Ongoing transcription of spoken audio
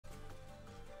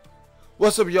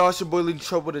What's up, y'all? It's your boy Leading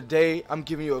Trouble. Today I'm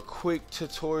giving you a quick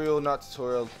tutorial, not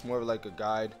tutorial, more of like a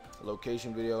guide, a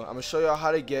location video. I'm gonna show y'all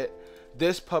how to get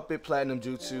this puppet platinum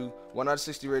jutsu. 1 out of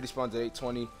 60 rated, spawns at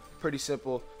 820. Pretty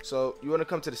simple. So you want to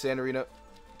come to the sand arena.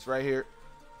 It's right here.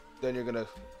 Then you're gonna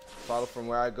follow from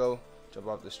where I go. Jump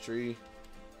off this tree.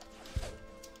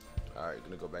 Alright, you're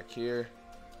gonna go back here.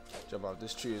 Jump off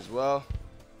this tree as well.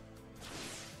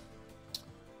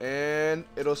 And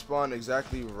it'll spawn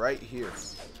exactly right here.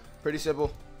 Pretty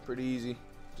simple, pretty easy.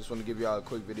 Just want to give y'all a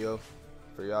quick video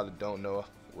for y'all that don't know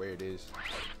where it is.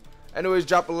 Anyways,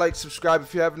 drop a like, subscribe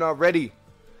if you haven't already.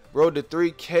 Road to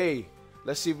 3K.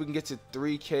 Let's see if we can get to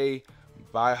 3K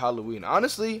by Halloween.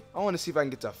 Honestly, I want to see if I can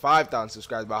get to 5,000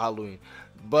 subscribers by Halloween.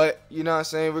 But, you know what I'm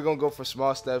saying? We're going to go for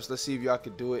small steps. Let's see if y'all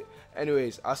can do it.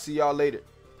 Anyways, I'll see y'all later.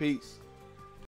 Peace.